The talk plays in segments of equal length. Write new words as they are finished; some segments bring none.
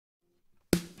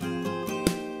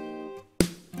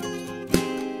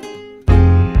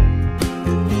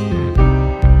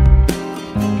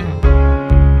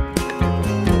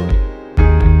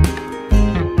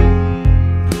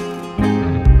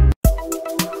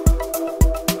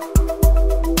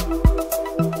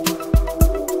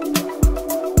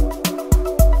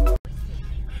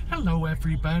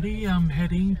everybody, I'm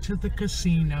heading to the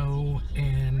casino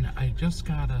and I just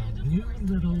got a new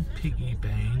little piggy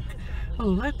bank.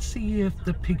 Let's see if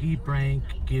the piggy bank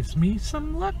gives me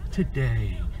some luck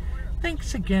today.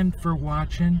 Thanks again for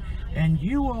watching, and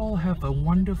you all have a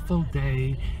wonderful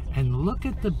day, and look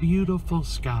at the beautiful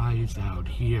skies out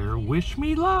here. Wish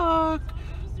me luck!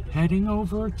 Heading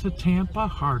over to Tampa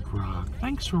Hard Rock.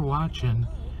 Thanks for watching.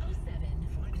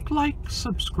 Like,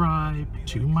 subscribe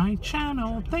to my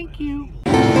channel. Thank you.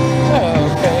 Okay,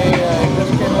 I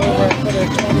just came over and put a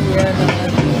 20 in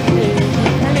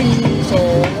on pennies, so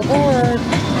aboard.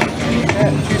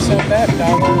 Yeah, she said that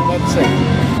dollar, let's see.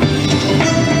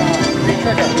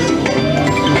 Re-trigger.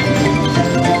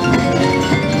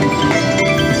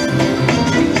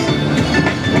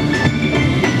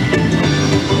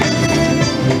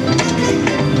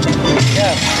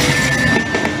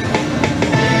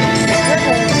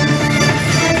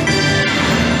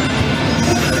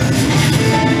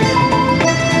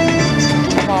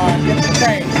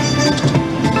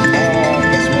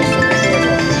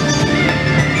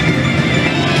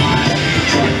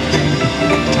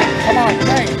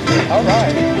 All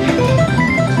right.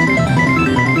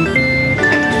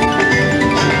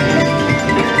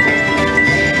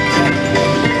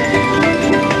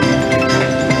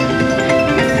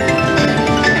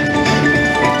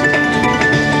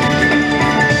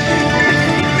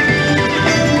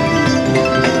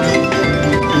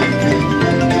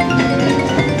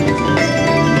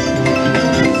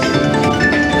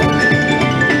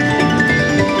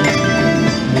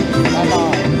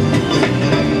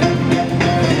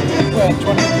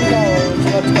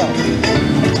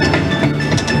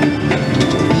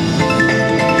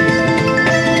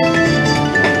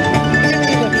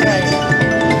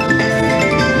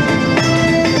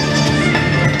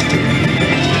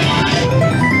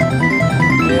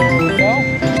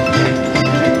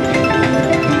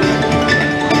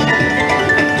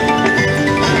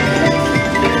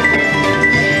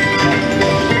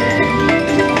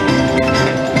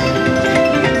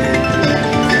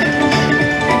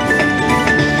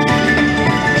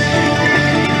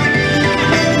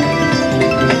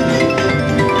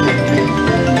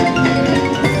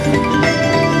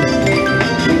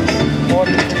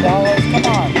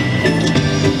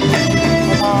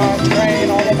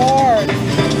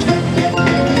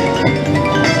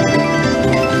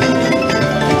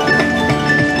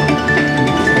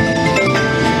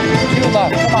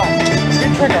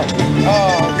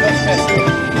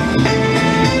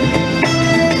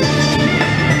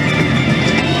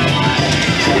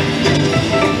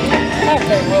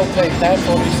 Take that,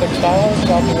 $46.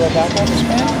 I'll do a backup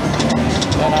spin,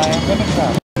 and I am going to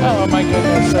try. Oh my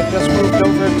goodness, I just moved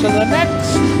over to the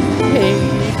next 8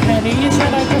 pennies,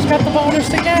 and I just got the bonus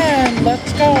again.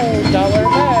 Let's go, dollar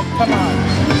bet, come on.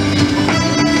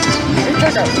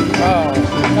 Re-trigger. Oh,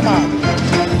 come on.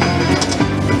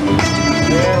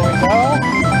 There we go.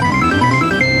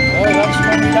 Oh, that's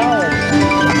 $20.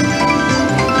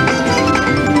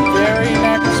 Very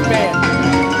next spin.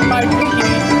 My piggy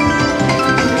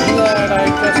that I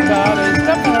just got is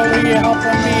definitely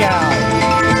helping me out.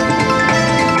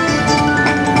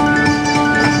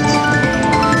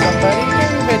 Somebody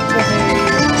gave it to me.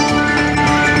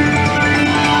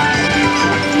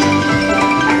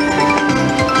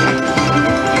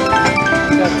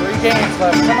 Got 3 games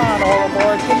left. Come on, all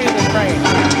aboard. Give me the train.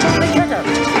 Trigger.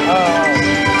 Oh.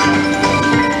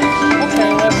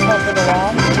 Okay, let's help it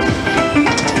along.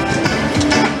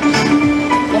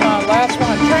 Come on, last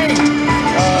one. Train.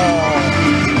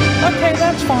 Okay,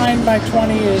 that's fine. My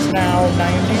 20 is now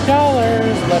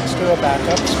 $90. Let's do a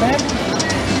backup spin.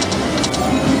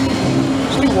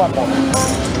 Let's do one more.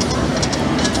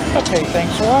 Okay,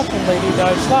 thanks for watching, Lady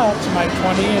Dice Slots. My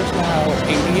 20 is now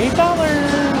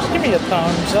 $88. Give me a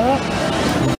thumbs up.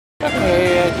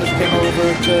 Okay, I just came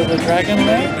over to the Dragon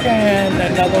Lake and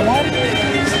another one.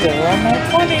 Still on my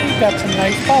 20. Got some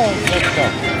nice balls. Let's go.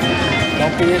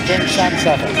 Don't be a jinx on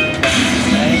 7.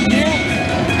 Thank you.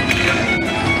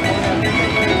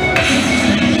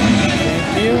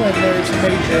 And there's a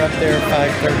major up there,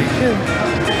 532.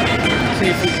 See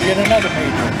if we can get another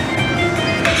major.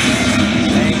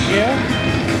 Thank you.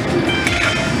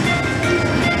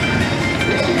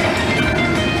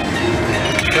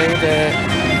 Save it.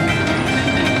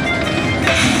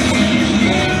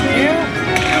 Thank you.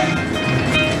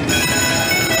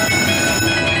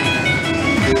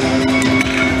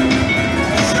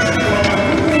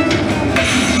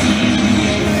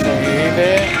 Save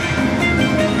it.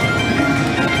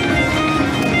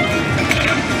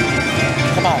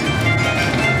 Come on.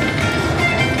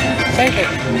 Save it.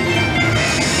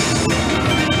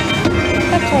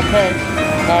 That's okay.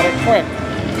 got it quick.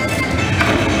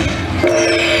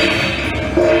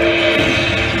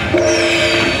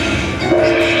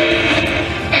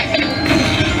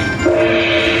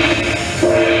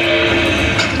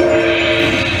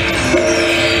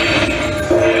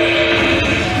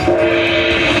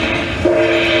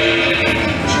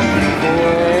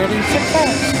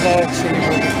 Let's see if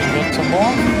we can get some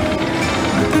more.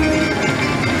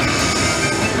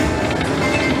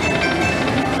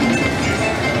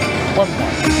 One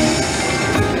more.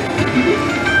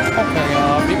 Okay,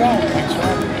 I'll be back. Thanks for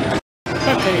having me.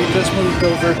 Okay, just moved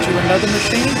over to another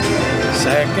machine.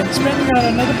 Second spin, got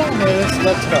another bonus.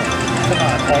 Let's go. Come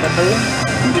on, auto move.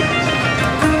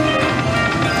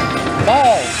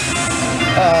 Balls.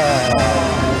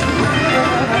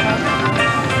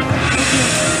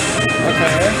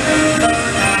 Okay.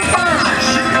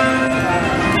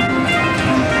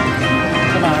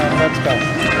 Come on, let's go.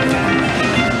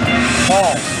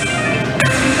 Balls.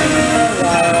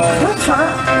 What's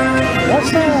that?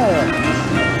 What's that?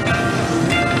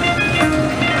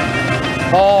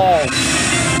 Balls.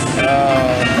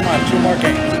 Come on, 2 more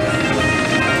games.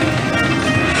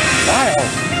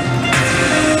 Files.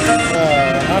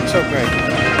 Not so great.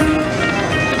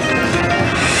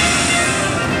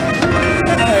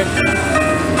 Okay.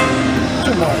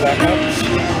 2 more backups.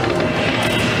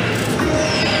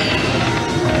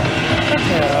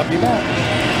 Okay, I'll be back.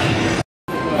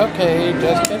 Okay,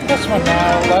 just get this one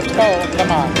now. Let's go.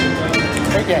 Come on.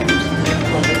 3 games.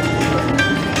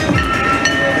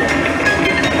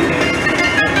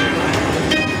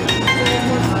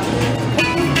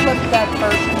 Flip that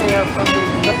first pair from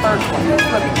the first one.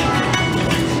 Flip it.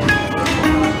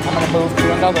 I'm going to move to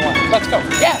another one. Let's go.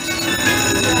 Yes!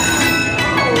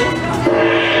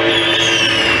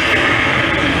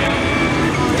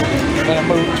 I'm going to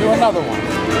move to another one.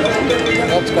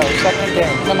 Let's go. Second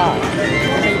game. Come on.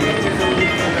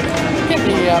 Give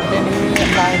me a mini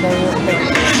minor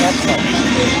major. Let's go.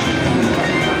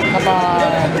 Come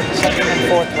on. Second and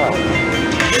 4th row.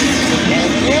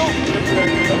 Thank you.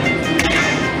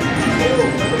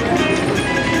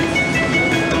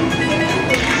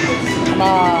 Come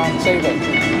on. Save it.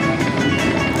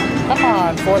 Come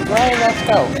on. 4th row. Let's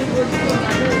go.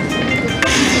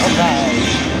 Okay.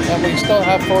 And we still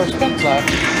have 4 spins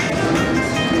left.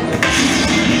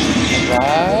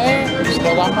 Right,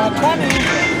 still on my 20.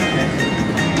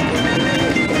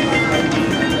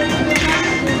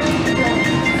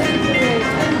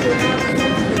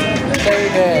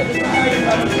 Save it.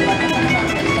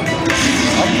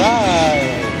 Alright.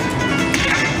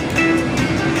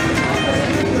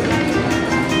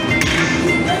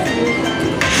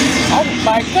 Oh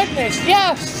my goodness,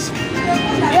 yes!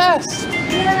 Yes!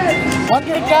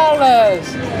 $100!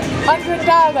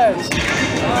 $100!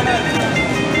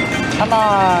 Come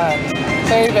on,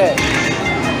 save it.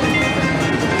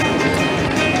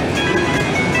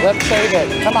 Let's save it.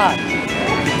 Come on.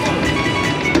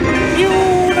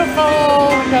 Beautiful.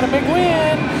 We got a big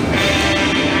win.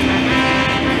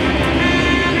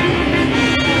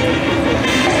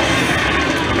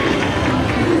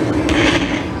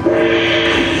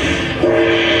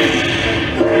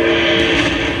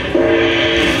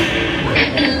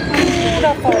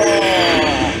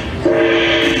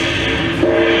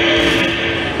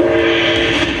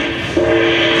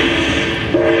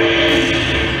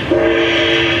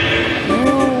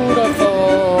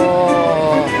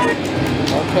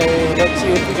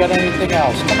 Get anything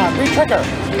else? Come on, re-trigger.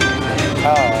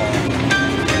 Oh,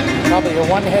 probably a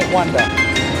one-hit wonder.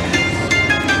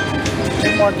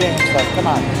 2 more games left. Come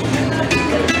on.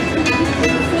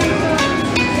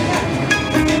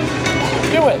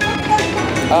 Do it.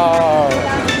 Oh.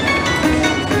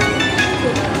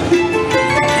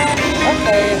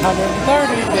 Okay,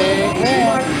 130 big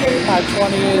win. My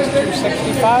 20 is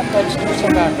 265. Let's do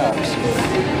some backups.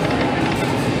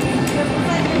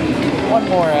 1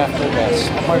 more after this,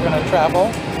 and we're going to travel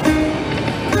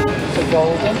to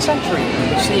Golden Century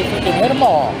to see if we can hit them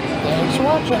all. Thanks for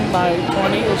watching. My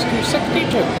 20 is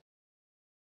 262.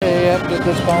 Okay, after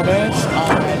this bonus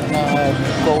on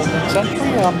Golden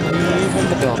Century, I'm leaving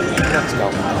the building. Let's go.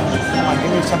 Come on,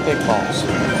 give me some big balls.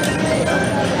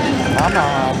 Come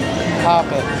on,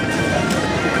 pop it.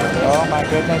 Oh my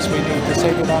goodness, we need to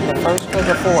save it on the 1st or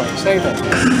the 4th. Save it.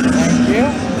 Thank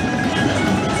you.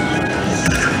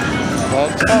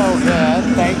 Let's go, yeah,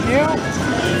 thank you.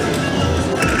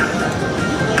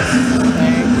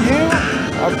 Thank you.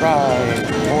 Alright,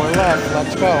 4 left,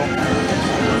 let's go.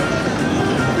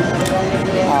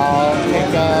 I'll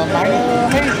take a minor or a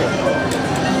major.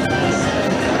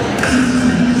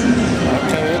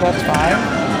 Okay, that's fine.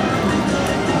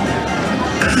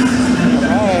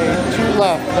 Alright, 2 two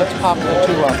left. Let's pop the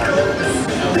two of them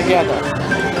together.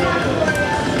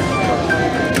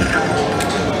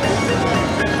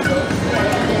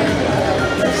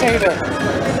 Save it.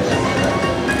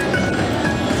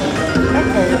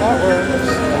 Okay, that works.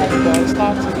 You guys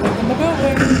thought to click in the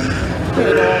building.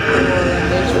 Hit all four in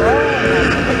this row.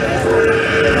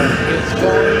 It's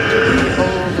going to be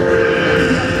over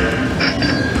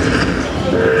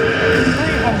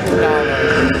 $300.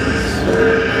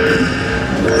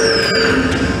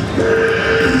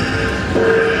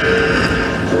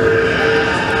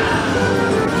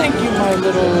 Thank you, my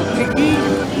little piggy.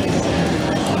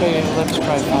 Okay, let's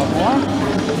try 5 more.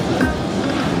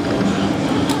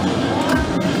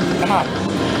 Come on.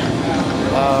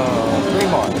 3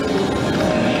 more.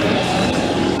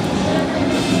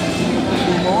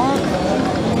 2 more.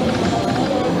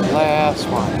 Last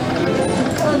one.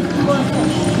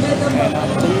 And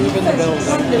I'm leaving the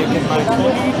building, taking my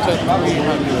 20 to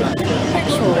 300.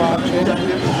 Thanks for watching.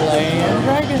 Playing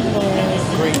Dragon Link.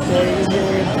 Great day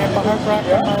here in Tampa Hard Rock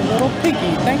with my little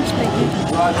piggy. Thanks,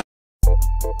 piggy.